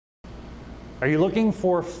Are you looking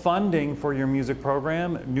for funding for your music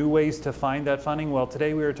program? New ways to find that funding? Well,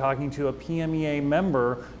 today we are talking to a PMEA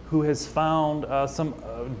member who has found some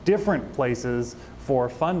different places for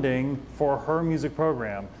funding for her music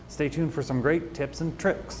program. Stay tuned for some great tips and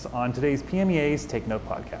tricks on today's PMEA's Take Note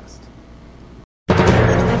podcast.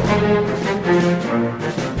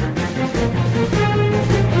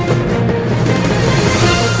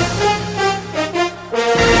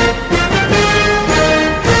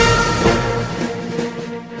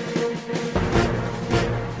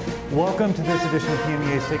 Welcome to this edition of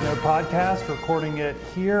PMEA's Take Note podcast, recording it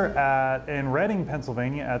here in Reading,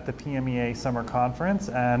 Pennsylvania at the PMEA Summer Conference,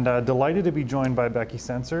 and delighted to be joined by Becky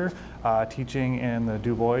Sensor, teaching in the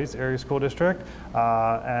DuBois Area School District,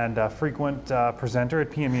 and a frequent presenter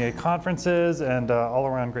at PMEA conferences and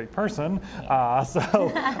all-around great person.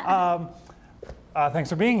 Thanks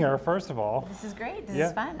for being here, first of all. This is great. This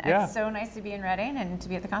is fun. It's so nice to be in Reading and to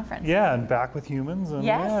be at the conference. Yeah, and back with humans. And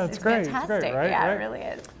yes, it's great. Fantastic. It's great, right? Yeah, right? It really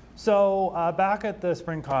is. So back at the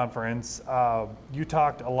spring conference, you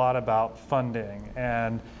talked a lot about funding,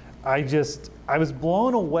 and I was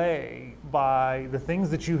blown away by the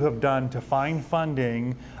things that you have done to find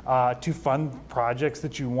funding to fund projects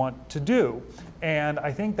that you want to do. And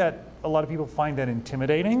I think that a lot of people find that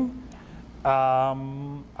intimidating.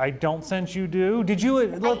 I don't sense you do. Did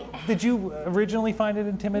you originally find it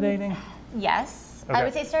intimidating? Yes. Okay. I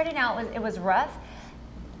would say starting out it was rough.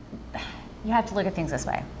 You have to look at things this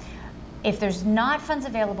way. If there's not funds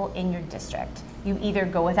available in your district, you either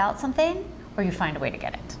go without something or you find a way to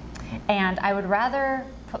get it. And I would rather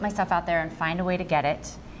put myself out there and find a way to get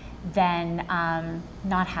it than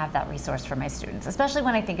not have that resource for my students, especially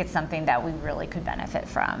when I think it's something that we really could benefit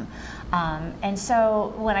from. And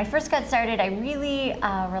so when I first got started, I really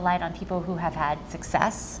relied on people who have had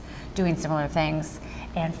success doing similar things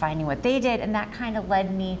and finding what they did, and that kind of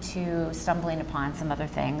led me to stumbling upon some other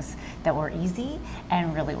things that were easy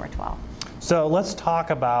and really worked well. So let's talk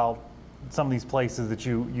about some of these places that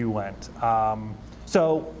you went.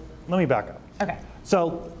 So let me back up. Okay.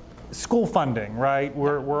 So school funding, right?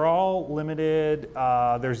 We're all limited.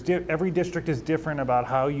 Every district is different about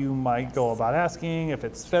how you might go about asking. If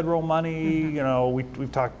it's federal money, you know,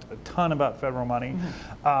 we've talked a ton about federal money.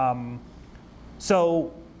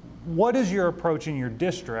 So what is your approach in your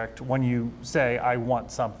district when you say, I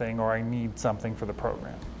want something or I need something for the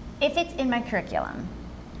program? If it's in my curriculum,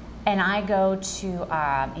 and I go to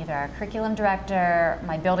either our curriculum director,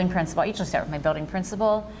 my building principal, I usually start with my building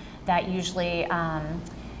principal, that usually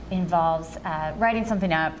involves writing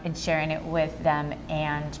something up and sharing it with them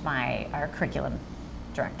and our curriculum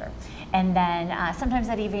director. And then sometimes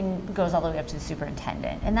that even goes all the way up to the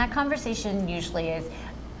superintendent. And that conversation usually is,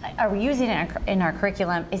 are we using it in our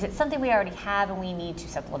curriculum? Is it something we already have and we need to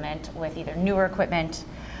supplement with either newer equipment,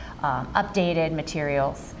 updated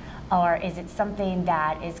materials, or is it something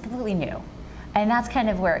that is completely new? And that's kind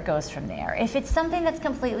of where it goes from there. If it's something that's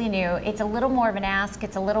completely new, it's a little more of an ask,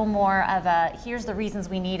 it's a little more of a, here's the reasons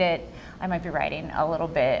we need it. I might be writing a little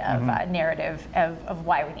bit of a narrative of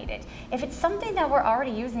why we need it. If it's something that we're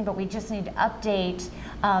already using but we just need to update,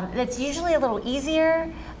 that's usually a little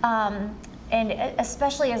easier. And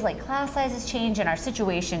especially as class sizes change and our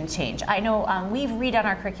situation change. I know we've redone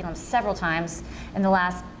our curriculum several times in the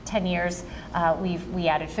last 10 years. We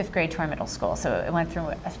added 5th grade to our middle school. So it went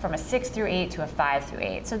from a 6 through 8 to a 5 through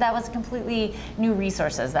 8. So that was completely new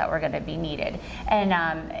resources that were gonna be needed.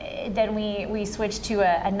 And then we switched to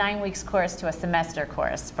a 9 weeks course to a semester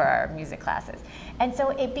course for our music classes. And so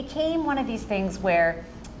it became one of these things where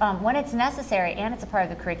when it's necessary and it's a part of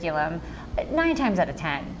the curriculum, 9 times out of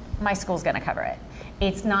 10, my school's going to cover it.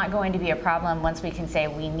 It's not going to be a problem once we can say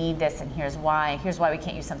we need this and here's why we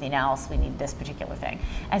can't use something else, we need this particular thing.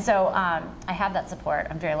 And so I have that support.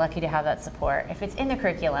 I'm very lucky to have that support. If it's in the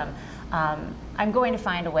curriculum, I'm going to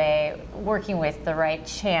find a way, working with the right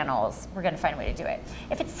channels, we're going to find a way to do it.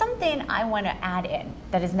 If it's something I want to add in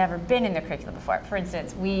that has never been in the curriculum before, for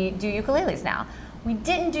instance, we do ukuleles now. We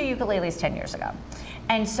didn't do ukuleles 10 years ago.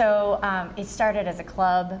 And so it started as a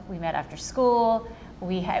club. We met after school.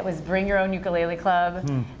 It was Bring Your Own Ukulele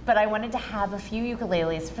Club, but I wanted to have a few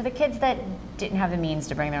ukuleles for the kids that didn't have the means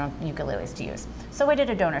to bring their own ukuleles to use. So I did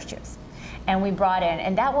a donor's choose. And we brought in,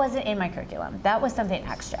 and that wasn't in my curriculum, that was something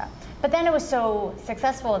extra. But then it was so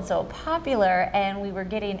successful and so popular, and we were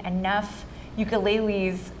getting enough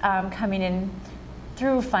ukuleles coming in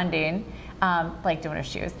through funding, like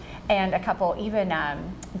donor's choose, and a couple even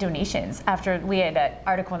donations after we had an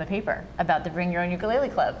article in the paper about the Bring Your Own Ukulele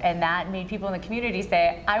Club, and that made people in the community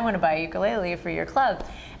say, I want to buy a ukulele for your club.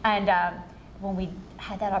 And when we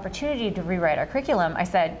had that opportunity to rewrite our curriculum, I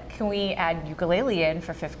said, can we add ukulele in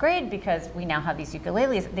for 5th grade because we now have these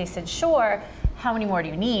ukuleles? They said, sure. How many more do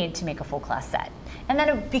you need to make a full class set? And then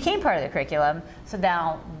it became part of the curriculum, so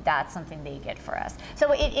now that's something they get for us.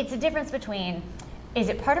 So it's a difference between, is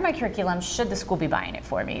it part of my curriculum? Should the school be buying it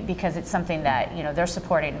for me because it's something that they're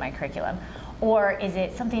supporting in my curriculum? Or is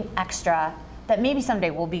it something extra that maybe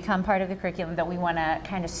someday will become part of the curriculum that we want to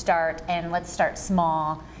kind of start, and let's start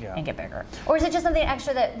small and get bigger? Or is it just something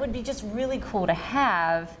extra that would be just really cool to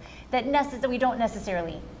have that we don't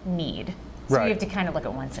necessarily need? So you have to kind of look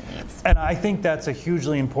at wants and needs. And I think that's a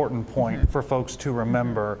hugely important point for folks to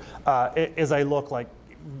remember as I look like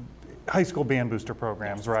high school band booster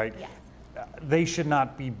programs, right? Yes. They should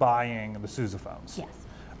not be buying the sousaphones. Yes.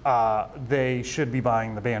 They should be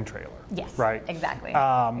buying the band trailer. Yes, right? Exactly.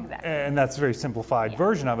 And that's a very simplified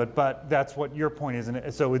version of it, but that's what your point is.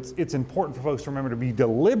 And so it's important for folks to remember to be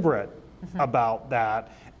deliberate about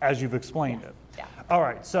that as you've explained it. Yeah. All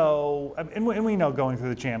right, so, and we know going through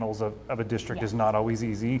the channels of a district is not always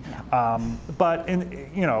easy, but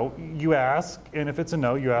you ask, and if it's a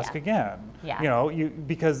no, you ask again. Yeah.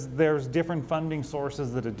 Because there's different funding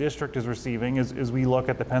sources that a district is receiving as we look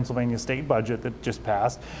at the Pennsylvania state budget that just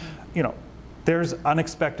passed. There's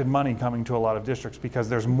unexpected money coming to a lot of districts because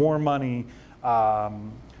there's more money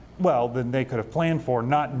than they could have planned for,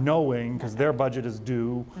 not knowing, because their budget is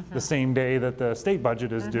due the same day that the state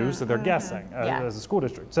budget is due, so they're guessing as a school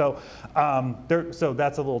district. So so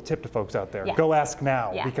that's a little tip to folks out there. Go ask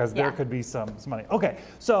now, because there could be some money. Okay,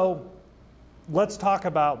 so let's talk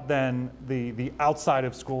about then the outside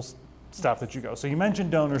of school stuff that you go. So you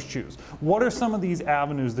mentioned Donors Choose. What are some of these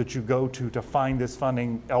avenues that you go to find this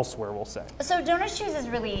funding elsewhere, we'll say? So Donors Choose is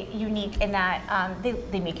really unique in that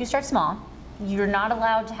they make you start small. You're not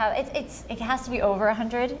allowed to have, it has to be over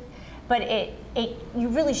 100, but you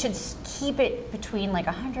really should keep it between like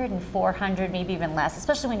 100 and 400, maybe even less,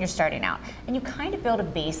 especially when you're starting out. And you kind of build a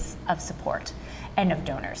base of support and of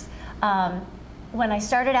donors. When I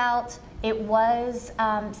started out, it was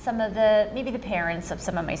maybe the parents of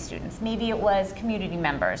some of my students. Maybe it was community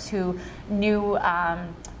members who knew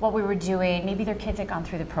what we were doing. Maybe their kids had gone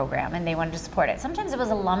through the program and they wanted to support it. Sometimes it was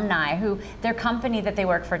alumni who their company that they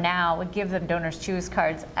work for now would give them Donors Choose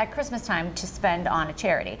cards at Christmas time to spend on a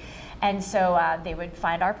charity. And so they would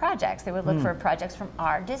find our projects. They would look for projects from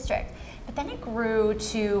our district. But then it grew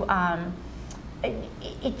to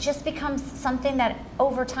it just becomes something that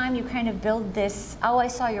over time you kind of build this, I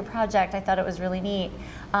saw your project, I thought it was really neat.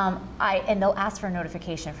 And they'll ask for a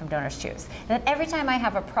notification from Donors Choose. And then every time I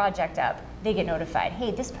have a project up, they get notified, hey,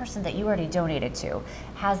 this person that you already donated to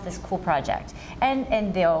has this cool project.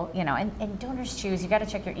 And they'll, and Donors Choose, you gotta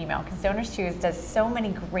check your email, because Donors Choose does so many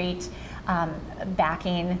great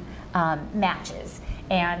backing matches.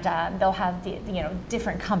 And they'll have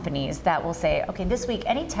different companies that will say, okay, this week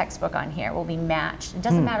any textbook on here will be matched. It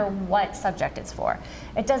doesn't matter what subject it's for.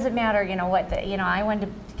 It doesn't matter,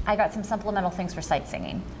 I got some supplemental things for sight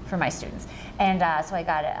singing for my students, and so I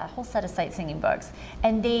got a whole set of sight singing books.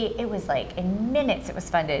 And it was like in minutes it was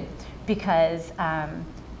funded because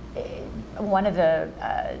one of the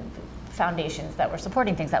foundations that were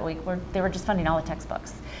supporting things that week they were just funding all the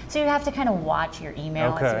textbooks. So you have to kind of watch your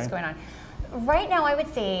email and see what's going on. Right now, I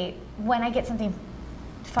would say when I get something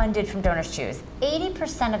funded from Donors Choose,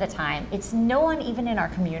 80% of the time, it's no one even in our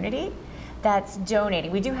community that's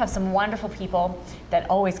donating. We do have some wonderful people that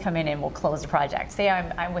always come in and will close a project. Say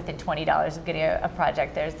I'm within $20 of getting a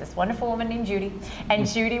project. There's this wonderful woman named Judy, and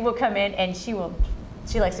Judy will come in and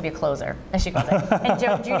she likes to be a closer, as she calls it. And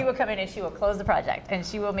Judy will come in and she will close the project, and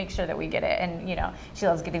she will make sure that we get it. And she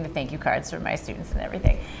loves getting the thank you cards from my students and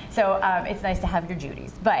everything. So it's nice to have your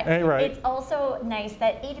Judys. But it's also nice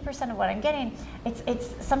that 80% of what I'm getting,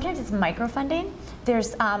 sometimes it's microfunding.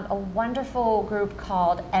 There's a wonderful group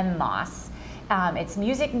called MMOS. It's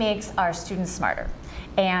Music Makes Our Students Smarter.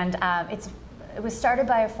 And it was started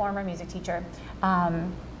by a former music teacher.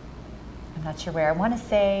 I'm not sure where. I want to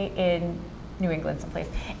say in New England someplace.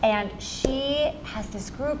 And she has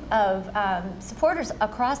this group of supporters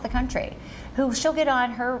across the country who she'll get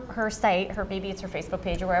on her site, maybe it's her Facebook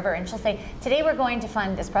page or wherever, and she'll say, today we're going to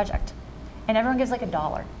fund this project. And everyone gives like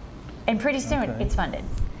 $1. And pretty soon it's funded.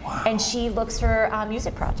 Wow. And she looks for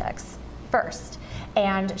music projects first.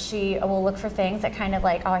 And she will look for things that kind of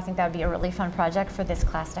like, I think that would be a really fun project for this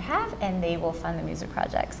class to have, and they will fund the music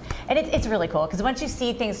projects. And it's really cool, because once you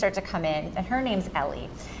see things start to come in, and her name's Ellie,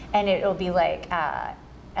 and it'll be like,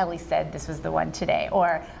 Ellie said this was the one today,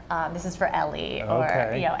 or this is for Ellie, or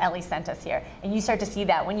Ellie sent us here. And you start to see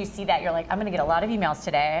that. When you see that, you're like, I'm going to get a lot of emails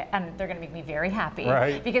today, and they're going to make me very happy,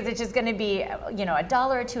 because it's just going to be $1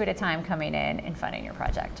 or $2 at a time coming in and funding your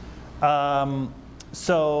project.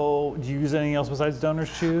 So, do you use anything else besides Donors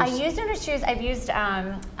Choose? I use Donors Choose. I've used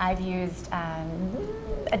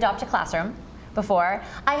Adopt a Classroom before.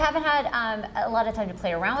 I haven't had a lot of time to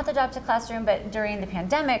play around with Adopt a Classroom, but during the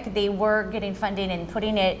pandemic, they were getting funding and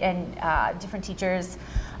putting it in different teachers'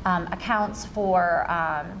 accounts for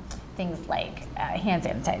things like hand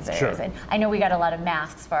sanitizers. And I know we got a lot of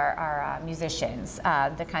masks for our musicians,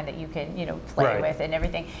 the kind that you can play with and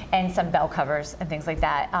everything, and some bell covers and things like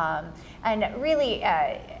that. And really,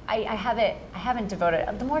 I haven't devoted,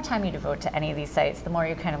 the more time you devote to any of these sites, the more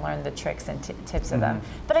you kind of learn the tricks and tips of them.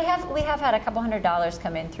 But we have had a couple $100s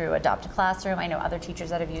come in through Adopt a Classroom. I know other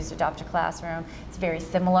teachers that have used Adopt a Classroom. It's very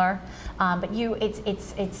similar, but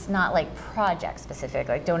it's not like project specific.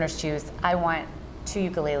 Like Donors Choose, I want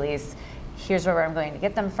 2 ukuleles. Here's where I'm going to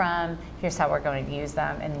get them from. Here's how we're going to use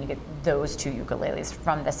them, and then you get those 2 ukuleles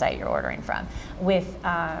from the site you're ordering from. With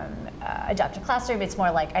Adopt a Classroom, it's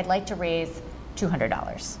more like, I'd like to raise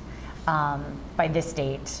 $200 by this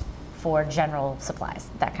date for general supplies,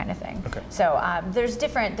 that kind of thing. Okay. So there's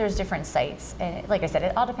different sites, and like I said,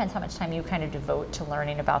 it all depends how much time you kind of devote to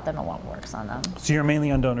learning about them and what works on them. So you're mainly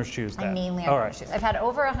on Donors Choose then? I'm mainly on Donors Choose. I've had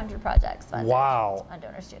over 100 projects funded on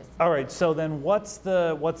Donors Choose. All right, so then what's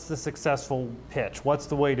the successful pitch? What's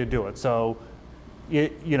the way to do it? So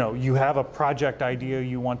you have a project idea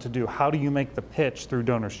you want to do. How do you make the pitch through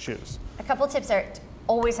Donors Choose? A couple tips are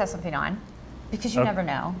always have something on, because you never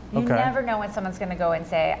know. You never know when someone's going to go and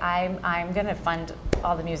say, I'm going to fund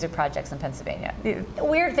all the music projects in Pennsylvania.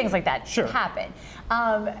 Weird things like that happen.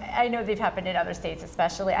 I know they've happened in other states,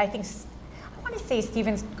 especially. I want to say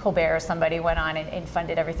Stephen Colbert or somebody went on and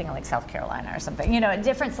funded everything in like South Carolina or something.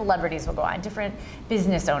 Different celebrities will go on, different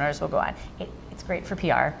business owners will go on. It's great for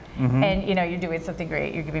PR, and you're doing something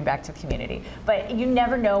great. You're giving back to the community, but you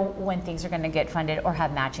never know when things are going to get funded or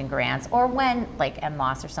have matching grants, or when like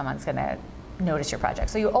MMOS or someone's going to notice your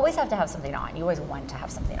project. So you always have to have something on. You always want to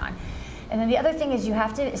have something on. And then the other thing is you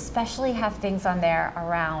have to especially have things on there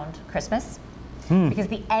around Christmas, because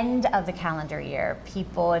the end of the calendar year,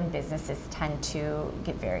 people and businesses tend to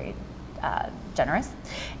get very generous.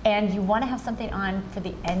 And you want to have something on for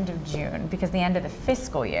the end of June, because the end of the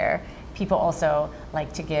fiscal year, people also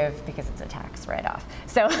like to give because it's a tax write-off.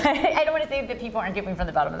 So I don't want to say that people aren't giving from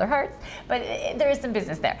the bottom of their hearts, but there is some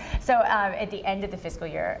business there. So at the end of the fiscal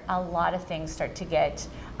year, a lot of things start to get,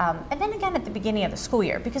 and then again at the beginning of the school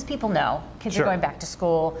year, because people know kids are going back to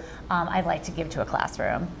school, I'd like to give to a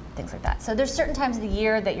classroom, things like that. So there's certain times of the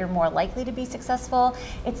year that you're more likely to be successful.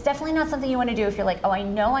 It's definitely not something you want to do if you're like, oh, I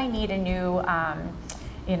know I need a new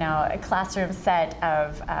a classroom set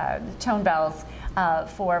of tone bells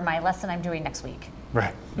for my lesson I'm doing next week.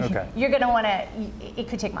 Right, okay. You're going to want to, it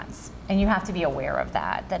could take months, and you have to be aware of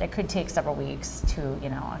that it could take several weeks to,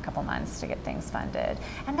 a couple months to get things funded.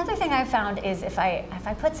 Another thing I've found is if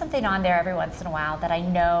I put something on there every once in a while that I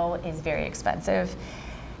know is very expensive,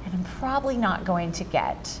 and I'm probably not going to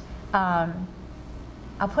get, I'll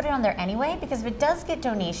put it on there anyway, because if it does get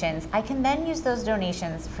donations, I can then use those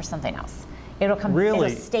donations for something else. It'll it'll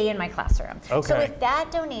stay in my classroom. Okay. So with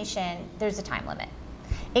that donation, there's a time limit.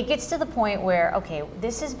 It gets to the point where, okay,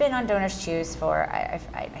 this has been on Donors Choose for, I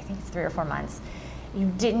think it's 3 or 4 months.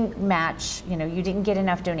 You didn't match, you didn't get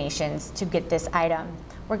enough donations to get this item.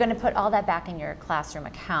 We're going to put all that back in your classroom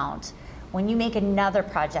account. When you make another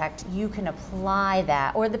project, you can apply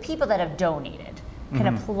that, or the people that have donated can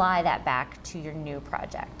apply that back to your new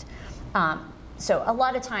project. So a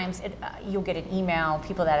lot of times you'll get an email,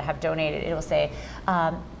 people that have donated, it'll say,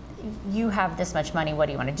 you have this much money, what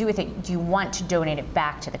do you want to do with it? Do you want to donate it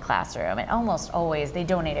back to the classroom? And almost always they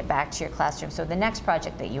donate it back to your classroom. So the next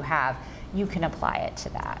project that you have, you can apply it to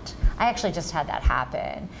that. I actually just had that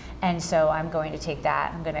happen. And so I'm going to take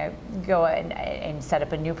that, I'm going to go and set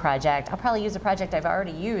up a new project. I'll probably use a project I've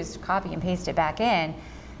already used, copy and paste it back in,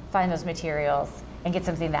 find those materials, and get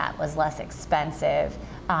something that was less expensive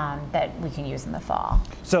that we can use in the fall.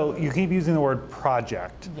 So you keep using the word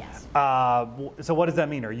project. Yes. So what does that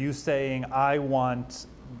mean? Are you saying I want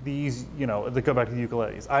these, let's go back to the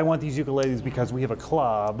ukuleles. I want these ukuleles because we have a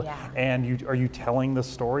club, and are you telling the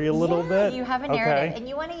story a little bit? You have a narrative, and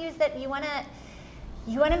you want to use that. You want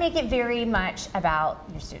to make it very much about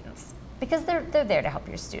your students, because they're there to help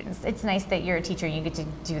your students. It's nice that you're a teacher and you get to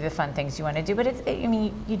do the fun things you want to do, but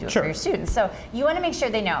you do it for your students. So you want to make sure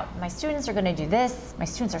they know, my students are going to do this. My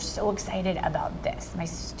students are so excited about this. My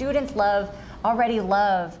students already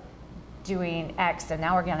love doing X, so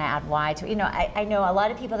now we're going to add Y to it. You know, I know a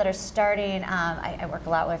lot of people that are starting. I work a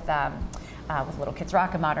lot with Little Kids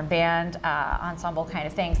Rock, a modern band ensemble kind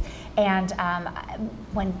of things. And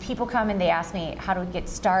when people come and they ask me how do we get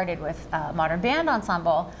started with modern band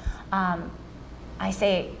ensemble, I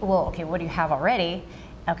say, well, okay, what do you have already?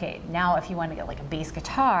 Okay, now if you want to get like a bass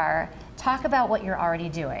guitar, talk about what you're already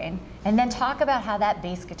doing, and then talk about how that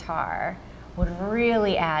bass guitar would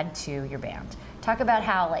really add to your band. Talk about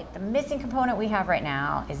how like the missing component we have right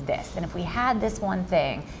now is this, and if we had this one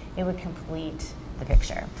thing, it would complete the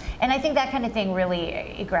picture. And I think that kind of thing really,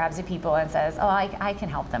 it grabs at people and says, oh, I can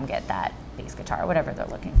help them get that bass guitar, whatever they're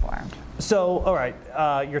looking for. So, all right,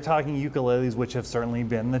 you're talking ukuleles, which have certainly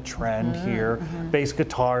been the trend here. Bass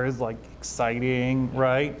guitar is like exciting,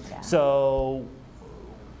 right? Yeah. So,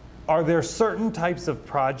 are there certain types of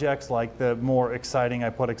projects, like the more exciting, I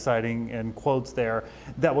put exciting in quotes there,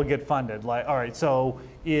 that would get funded? Like, all right, so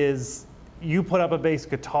you put up a bass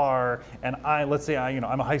guitar, and let's say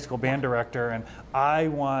I'm a high school band director, and I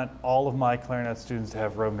want all of my clarinet students to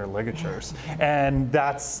have Roebner ligatures, and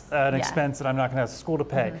that's an expense that I'm not going to have school to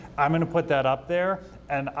pay. I'm going to put that up there,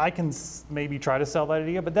 and I can maybe try to sell that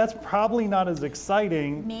idea, but that's probably not as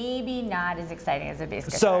exciting. Maybe not as exciting as a bass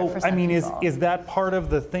guitar. So, for some people. Is that part of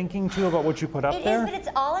the thinking too about what you put up there? It is, but it's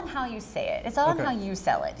all in how you say it. It's all in how you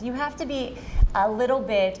sell it. You have to be a little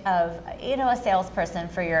bit of, a salesperson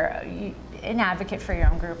for an advocate for your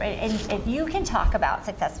own group. And if you can talk about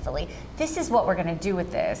successfully, this is what we're going to do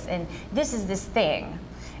with this, and this is this thing.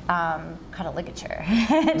 Called a ligature.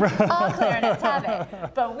 All clarinets have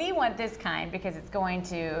it, but we want this kind because it's going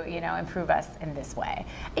to, improve us in this way.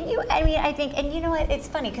 And I think, and you know what? It's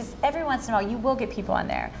funny because every once in a while you will get people on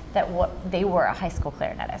there that they were a high school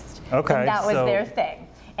clarinetist. Okay, and that was their thing.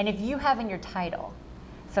 And if you have in your title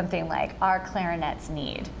something like "Our clarinets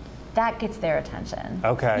need," that gets their attention.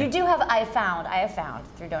 Okay. You do have. I have found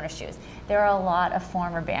through Donors Choose, there are a lot of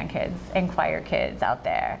former band kids and choir kids out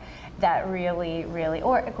there that really, really,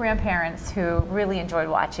 or grandparents who really enjoyed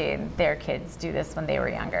watching their kids do this when they were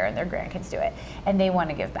younger and their grandkids do it, and they want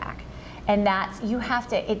to give back. And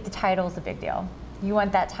the title is a big deal. You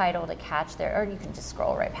want that title to catch or you can just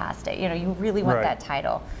scroll right past it. You really want that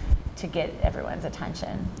title to get everyone's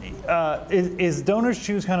attention. Is Donors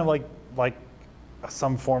Choose kind of like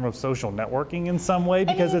some form of social networking in some way?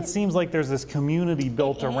 Because it seems like there's this community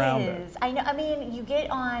built around it. I know. I mean, you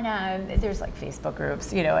get on, there's like Facebook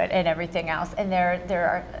groups, and everything else, and there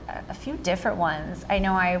are a few different ones. I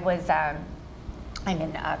know I'm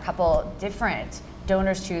in a couple different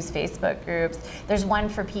Donors Choose Facebook groups. There's one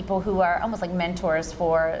for people who are almost like mentors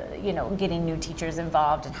for, getting new teachers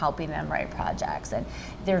involved and helping them write projects, and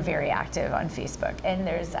they're very active on Facebook. And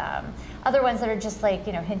there's other ones that are just like,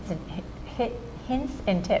 hints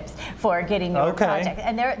and tips for getting your project,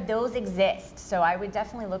 and those exist. So I would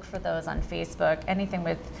definitely look for those on Facebook. Anything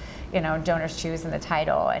with, Donors Choose in the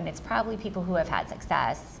title, and it's probably people who have had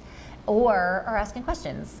success or are asking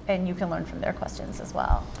questions, and you can learn from their questions as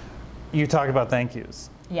well. You talk about thank yous.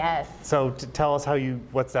 Yes. So tell us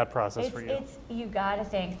what's that process for you? You got to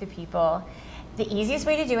thank the people. The easiest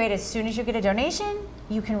way to do it, as soon as you get a donation,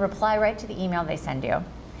 you can reply right to the email they send you.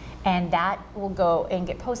 And that will go and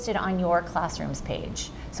get posted on your classroom's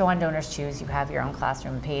page. So on Donors Choose, you have your own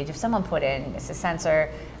classroom page. If someone put in Becky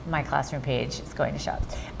Sensor, my classroom page is going to show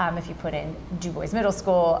up. If you put in DuBois Middle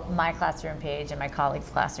School, my classroom page and my colleague's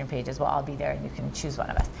classroom page as well, I'll be there and you can choose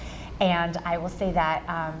one of us. And I will say that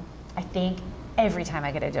I think every time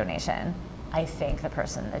I get a donation, I thank the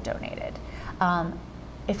person that donated.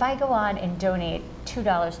 If I go on and donate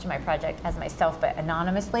 $2 to my project as myself, but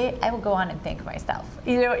anonymously, I will go on and thank myself.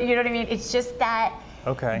 You know what I mean? It's just that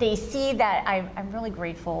they see that I'm really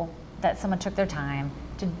grateful that someone took their time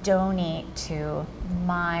to donate to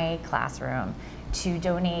my classroom, to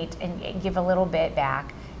donate and give a little bit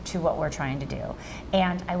back to what we're trying to do.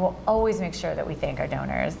 And I will always make sure that we thank our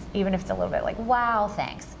donors, even if it's a little bit like, wow,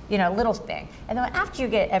 thanks, a little thing. And then after you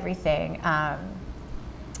get everything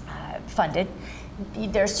funded,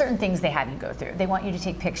 there are certain things they have you go through. They want you to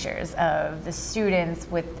take pictures of the students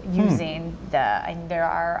with using and there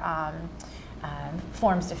are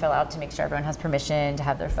forms to fill out to make sure everyone has permission to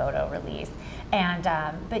have their photo released. And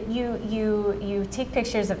but you take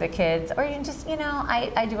pictures of the kids, or you can just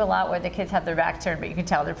I do a lot where the kids have their back turned, but you can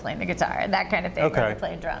tell they're playing the guitar and that kind of thing. Or they're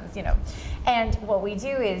playing drums, And what we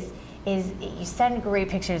do is you send great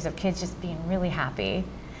pictures of kids just being really happy.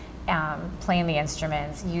 playing the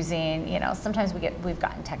instruments, using, sometimes we've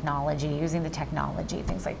gotten technology, using the technology,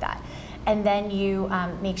 things like that. And then you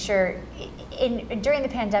make sure, during the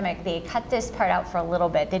pandemic, they cut this part out for a little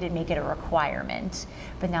bit. They didn't make it a requirement,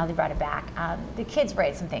 but now they brought it back. The kids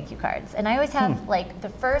write some thank you cards. And I always have, like, the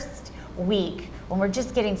first week, when we're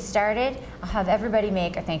just getting started, I'll have everybody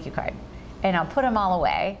make a thank you card. And I'll put them all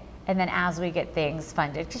away. And then as we get things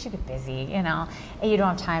funded, because you get busy, and you don't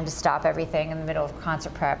have time to stop everything in the middle of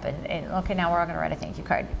concert prep and okay, now we're all going to write a thank you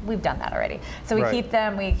card. We've done that already. So we keep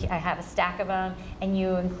them, I have a stack of them, and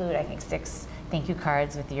you include, I think, 6 thank you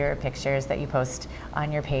cards with your pictures that you post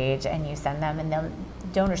on your page, and you send them, and then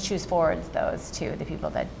Donors Choose forwards those to the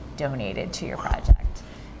people that donated to your project.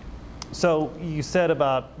 So you said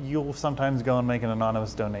about you'll sometimes go and make an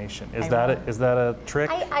anonymous donation. Is that a trick?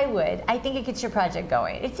 I would. I think it gets your project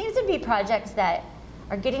going. It seems to be projects that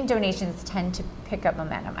are getting donations tend to pick up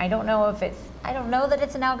momentum. I don't know that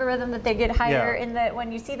it's an algorithm that they get higher in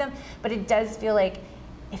when you see them, but it does feel like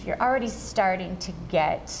if you're already starting to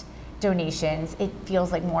get donations, it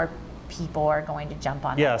feels like more people are going to jump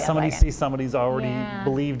on that bandwagon. Somebody sees somebody's already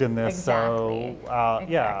believed in this. Exactly. So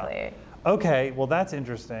Exactly. Okay, well that's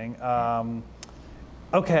interesting.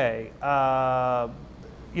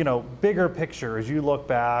 Bigger picture, as you look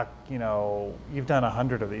back, you've done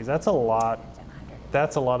 100 of these. That's a lot.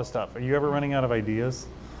 That's a lot of stuff. Are you ever running out of ideas?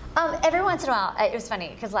 Every once in a while. It was funny,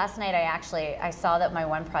 because last night I saw that my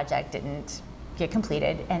one project didn't get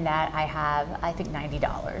completed, and that I have, I think,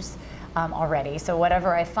 $90 already. So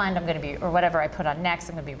whatever I fund, or whatever I put on next,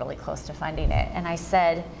 I'm going to be really close to funding it. And I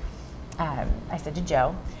said to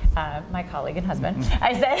Joe, my colleague and husband,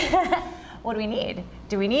 I said, what do we need?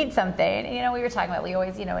 Do we need something? We were talking about, we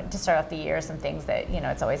always, to start off the year, some things that,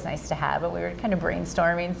 it's always nice to have, but we were kind of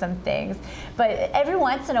brainstorming some things. But every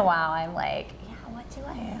once in a while, I'm like, what do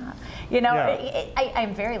I have?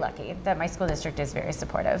 I'm very lucky that my school district is very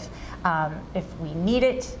supportive. If we need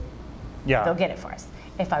it, they'll get it for us.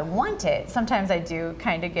 If I want it, sometimes I do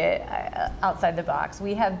kind of get outside the box.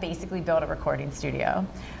 We have basically built a recording studio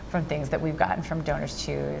from things that we've gotten from Donors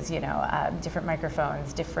Choose, different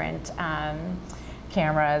microphones, different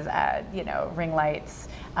cameras, ring lights,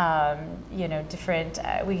 different,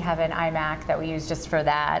 we have an iMac that we use just for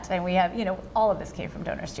that. And we have, all of this came from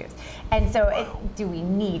Donors Choose. And so do we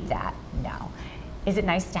need that? No. Is it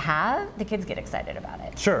nice to have? The kids get excited about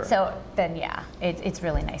it. Sure. So then, it's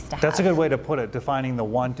really nice to have. That's a good way to put it, defining the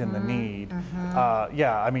want and the need.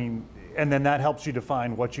 And then that helps you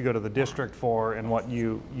define what you go to the district for and what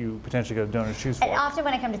you potentially go to Donors Choose for. And often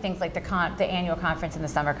when I come to things like the annual conference and the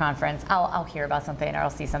summer conference, I'll hear about something or I'll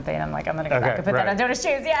see something and I'm like, I'm going to go back and put that on Donors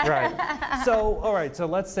Choose. Right. So, all right. So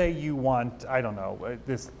let's say you want, I don't know,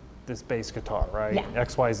 this bass guitar, right? Yeah.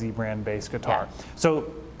 XYZ brand bass guitar. Yeah.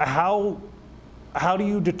 So how do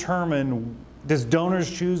you determine, does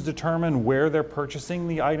Donors Choose determine where they're purchasing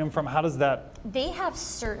the item from? How does that? They have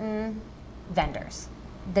certain vendors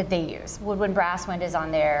that they use. Woodwind Brasswind is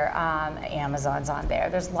on there, Amazon's on there.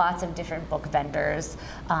 There's lots of different book vendors,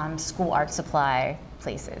 school art supply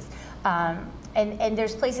places. And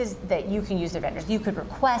there's places that you can use the vendors. You could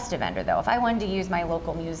request a vendor though. If I wanted to use my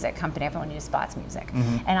local music company, if I wanted to use Spots Music,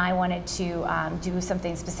 and I wanted to do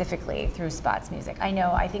something specifically through Spots Music.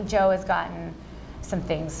 I think Joe has gotten some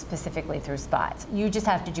things specifically through Spots. You just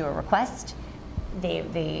have to do a request.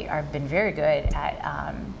 They have been very good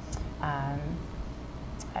at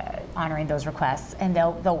honoring those requests, and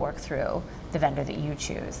they'll work through the vendor that you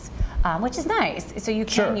choose, which is nice. So you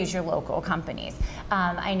can use your local companies.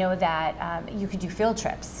 I know that you could do field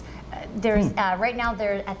trips. There's right now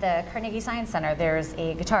there at the Carnegie Science Center. There's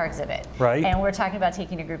a guitar exhibit, right? And we're talking about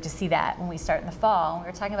taking a group to see that when we start in the fall. And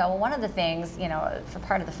we were talking about, well, one of the things, for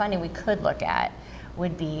part of the funding we could look at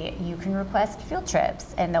would be you can request field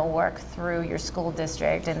trips, and they'll work through your school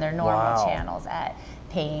district and their normal channels at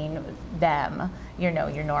paying them, your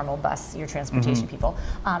normal bus, your transportation people,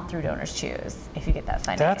 through Donors Choose, if you get that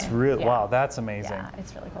funding. That's really, wow, that's amazing. Yeah,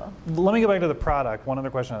 it's really cool. Let me go back to the product. One other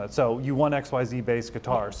question on that. So you want XYZ bass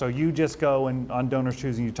guitar. So you just go on Donors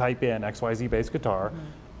Choose and you type in XYZ bass guitar,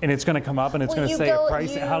 and it's going to come up and it's going to say a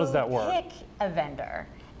price. How does that work? Pick a vendor,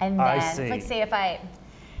 and then, like, say if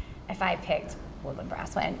I picked Woodwind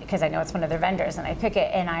Brasswind, because I know it's one of their vendors, and I pick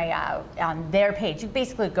it, and I on their page, you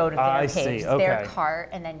basically go to their page, their cart,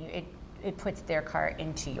 and then it puts their cart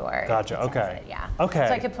into your. Gotcha. Okay. Yeah. Okay.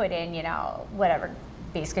 So I could put in, whatever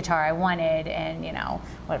bass guitar I wanted, and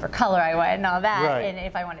whatever color I wanted, and all that. Right. And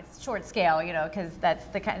if I wanted short scale, because that's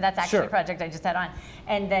actually a project I just had on,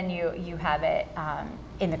 and then you have it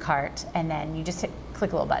in the cart, and then you just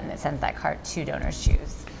click a little button that sends that cart to Donors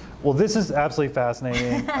Choose. Well, this is absolutely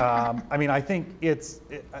fascinating. I mean, I think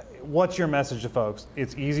what's your message to folks?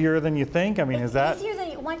 It's easier than you think? I mean, it's is that? Easier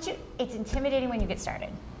than it's intimidating when you get started.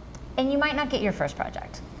 And you might not get your first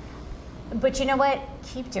project. But you know what?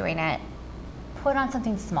 Keep doing it. Put on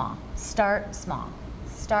something small. Start small.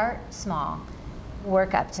 Start small.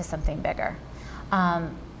 Work up to something bigger.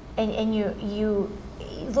 And you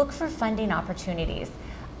look for funding opportunities.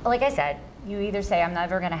 Like I said, you either say, I'm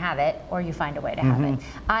never going to have it, or you find a way to have it.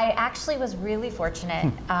 I actually was really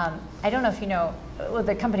fortunate. I don't know if you know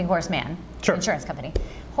the company Horace Mann, Sure. insurance company.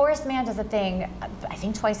 Horace Mann does a thing, I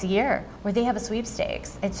think twice a year, where they have a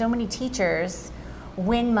sweepstakes. And so many teachers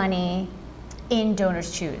win money in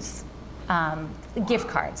Donors Choose gift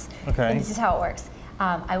cards. Okay. And this is how it works.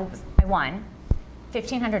 I won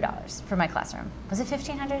 $1,500 for my classroom. Was it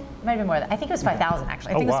 $1,500? It might have been more than that. I think it was $5,000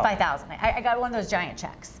 actually. I think it was $5,000. I got one of those giant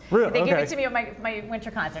checks. Really? They gave it to me at my winter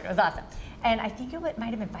concert. It was awesome. And I think it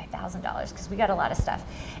might have been $5,000 because we got a lot of stuff.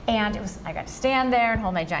 And I got to stand there and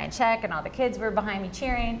hold my giant check, and all the kids were behind me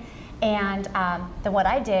cheering. And then what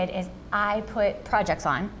I did is I put projects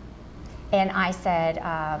on, and I said,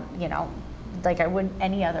 like I would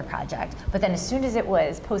any other project. But then as soon as it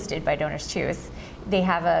was posted by Donors Choose, they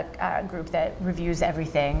have a group that reviews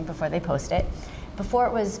everything before they post it. Before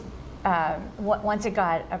it was, once it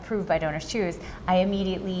got approved by Donors Choose, I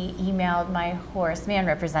immediately emailed my Horace Mann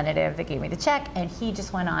representative that gave me the check, and he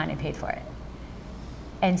just went on and paid for it.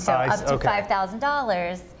 And so up to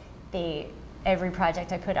 $5,000, every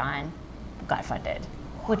project I put on got funded,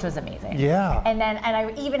 which was amazing. Yeah. And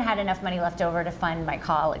I even had enough money left over to fund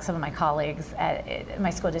some of my colleagues at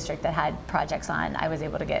my school district that had projects on. I was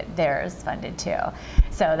able to get theirs funded too.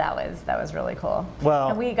 So that was really cool. Well,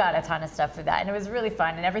 and we got a ton of stuff for that, and it was really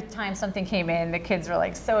fun. And every time something came in, the kids were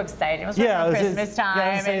like so excited. It was around Christmas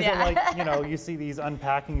time. Is it like, you see these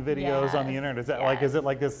unpacking videos on the internet? Is that is it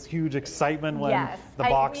like this huge excitement when the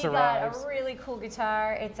box arrives? We got a really cool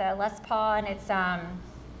guitar. It's a Les Paul, and it's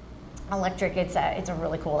electric. It's a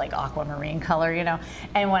really cool like aquamarine color,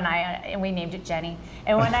 and we named it Jenny.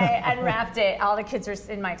 And when I unwrapped it, all the kids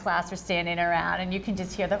in my class were standing around, and you can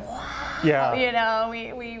just hear the wow. Yeah.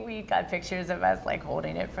 We got pictures of us like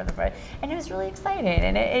holding it for the first, and it was really exciting,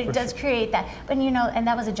 and it does create that. But and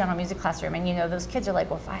that was a general music classroom, and those kids are like,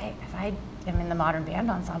 well, if I am in the modern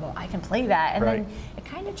band ensemble, I can play that, and then it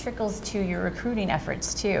kind of trickles to your recruiting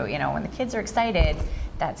efforts too. When the kids are excited,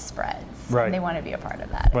 that spreads. Right. And they want to be a part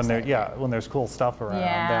of that. When there's cool stuff around.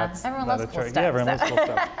 Yeah. Everyone loves cool stuff. Yeah, everyone loves cool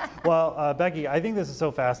stuff. Well, Becky, I think this is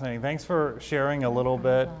so fascinating. Thanks for sharing a little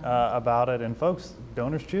bit about it. And folks,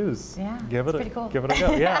 Donors Choose. Yeah. Give it a go.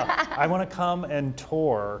 Yeah. I want to come and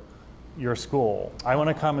tour your school. I want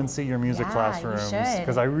to come and see your music classrooms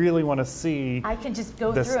because I really want to see. I can just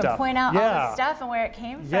go through and point out all the stuff and where it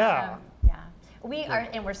came from. Yeah.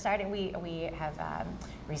 We're starting. We have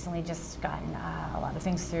recently just gotten a lot of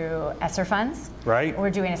things through ESSER funds. Right. We're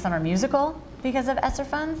doing a summer musical because of ESSER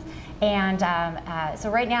funds, and so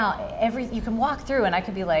right now you can walk through and I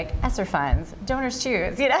could be like ESSER funds, Donors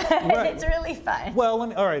Choose. Right. It's really fun.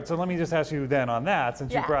 Well, all right. So let me just ask you then on that,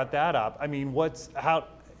 since you brought that up. I mean, how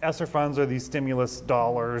ESSER funds are these stimulus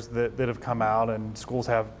dollars that have come out, and schools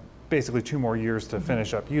have basically 2 more years to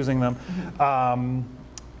finish up using them.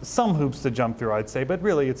 Some hoops to jump through, I'd say, but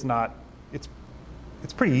really it's not.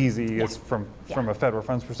 It's pretty easy from a federal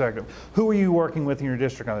funds perspective. Who are you working with in your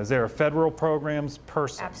district on? Is there a federal programs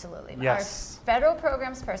person? Absolutely. Yes. Our federal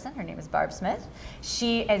programs person, her name is Barb Smith.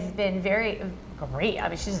 She has been very great. I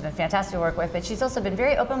mean, she's been fantastic to work with, but she's also been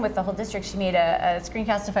very open with the whole district. She made a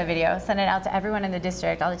Screencastify video, sent it out to everyone in the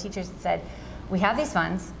district, all the teachers, and said, we have these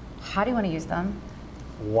funds. How do you want to use them?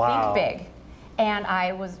 Wow. Think big. And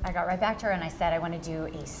I got right back to her and I said, I want to do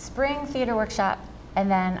a spring theater workshop. And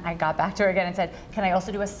then I got back to her again and said, can I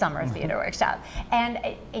also do a summer theater workshop? And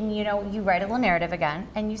you write a little narrative again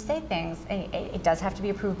and you say things, and it does have to be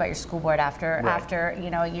approved by your school board after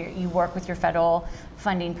you work with your federal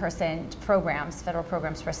funding person, federal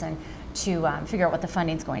programs person to figure out what the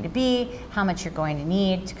funding's going to be, how much you're going to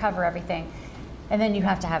need to cover everything. And then you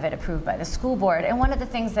have to have it approved by the school board. And one of the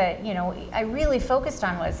things that I really focused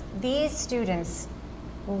on was these students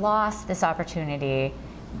lost this opportunity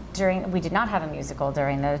we did not have a musical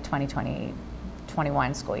during the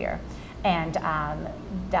 2020-21 school year. And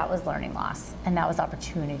that was learning loss, and that was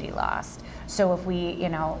opportunity lost. So if we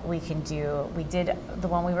did the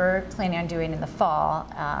one we were planning on doing in the fall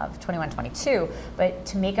of 21-22, but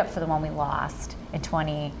to make up for the one we lost in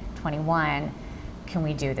 2021, can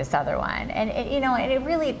we do this other one? And it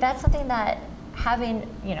really, that's something that having,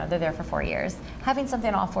 they're there for 4 years. Having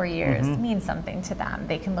something all 4 years means something to them.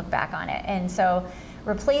 They can look back on it. And so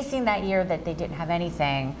replacing that year that they didn't have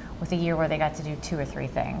anything with a year where they got to do 2 or 3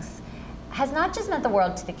 things has not just meant the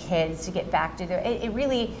world to the kids to get back to their, it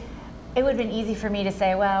would have been easy for me to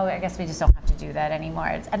say, well, I guess we just don't have to do that anymore.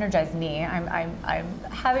 It's energized me. I'm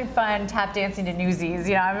having fun tap dancing to Newsies.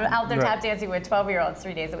 You know, I'm out there tap dancing with 12-year-olds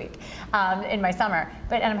 3 days a week in my summer.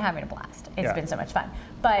 And I'm having a blast. It's been so much fun.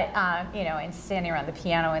 But you know, and standing around the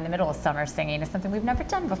piano in the middle of summer singing is something we've never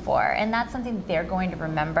done before, and that's something they're going to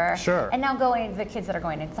remember. Sure. And now the kids that are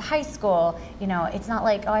going into high school, you know, it's not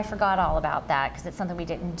like, oh, I forgot all about that because it's something we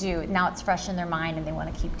didn't do. Now it's fresh in their mind, and they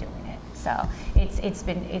want to keep doing it. So it's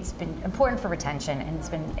been important for retention, and it's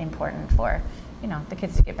been important for, you know, the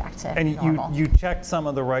kids to get back to normal. And you checked some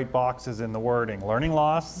of the right boxes in the wording: learning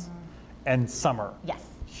loss and summer. Yes.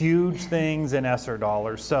 Huge things in ESSER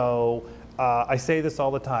dollars. So I say this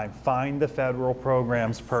all the time: find the federal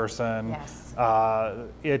programs person. Yes.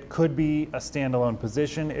 It could be a standalone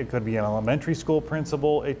position. It could be an elementary school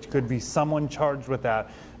principal. It could be someone charged with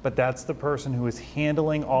that. But that's the person who is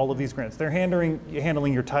handling all of these grants. They're handling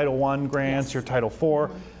your Title I grants, your Title IV,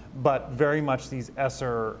 but very much these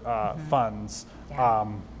ESSER funds. Yeah.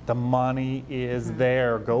 The money is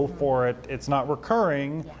there. Go for it. It's not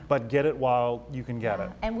recurring, but get it while you can get it.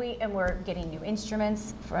 And we're getting new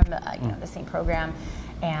instruments from you know, the same program,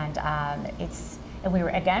 and we were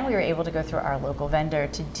able to go through our local vendor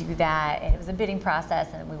to do that. And it was a bidding process,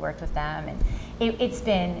 and we worked with them, and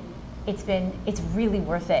it's really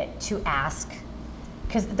worth it to ask,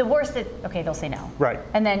 because the worst that, okay, they'll say no. Right.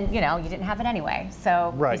 And then, you know, you didn't have it anyway,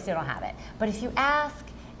 so right. you still don't have it. But if you ask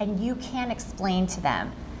and you can explain to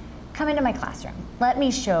them, come into my classroom, let me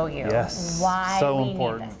show you why we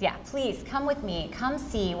need this. Yeah, please come with me, come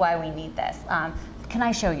see why we need this. Can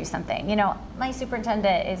I show you something? You know, my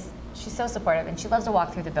superintendent she's so supportive, and she loves to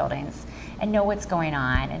walk through the buildings and know what's going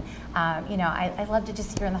on. And you know, I love to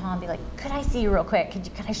just see her in the hall and be like, could I see you real quick?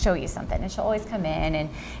 Could I show you something? And she'll always come in, and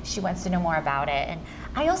she wants to know more about it. And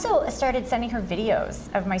I also started sending her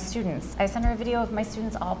videos of my students. I sent her a video of my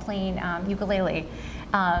students all playing ukulele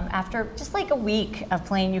after just like a week of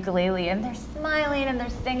playing ukulele, and they're smiling and they're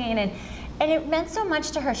singing, and it meant so much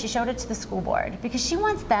to her. She showed it to the school board because she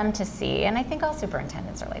wants them to see, and I think all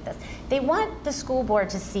superintendents are like this. They want the school board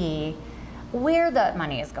to see where the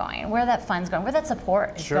money is going, where that fund's going, where that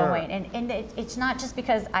support is going. And it's not just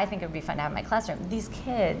because I think it would be fun to have in my classroom. These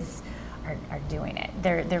kids are doing it.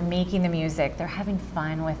 They're making the music. They're having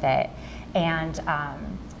fun with it. And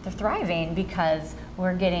they're thriving because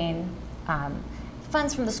we're getting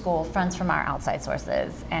funds from the school, funds from our outside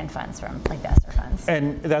sources, and funds from like the ESSER funds.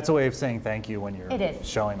 And that's a way of saying thank you when you're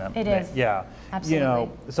showing them. It is. Yeah. Absolutely. You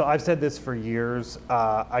know, so I've said this for years.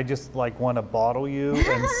 I just like want to bottle you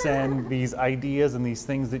and send these ideas and these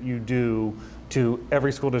things that you do to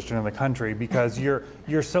every school district in the country, because you're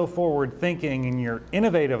so forward thinking and you're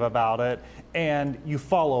innovative about it, and you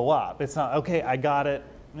follow up. It's not, okay, I got it.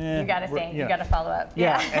 You got to think. You got to follow up.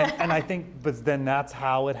 Yeah, and I think, but then that's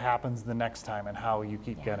how it happens the next time, and how you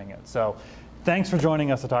keep getting it. So, thanks for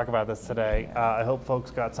joining us to talk about this today. I hope folks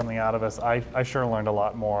got something out of us. I sure learned a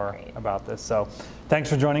lot more about this. So, thanks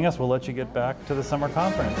for joining us. We'll let you get back to the summer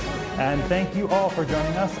conference. And thank you all for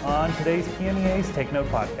joining us on today's PMEA's Take Note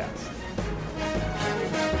podcast.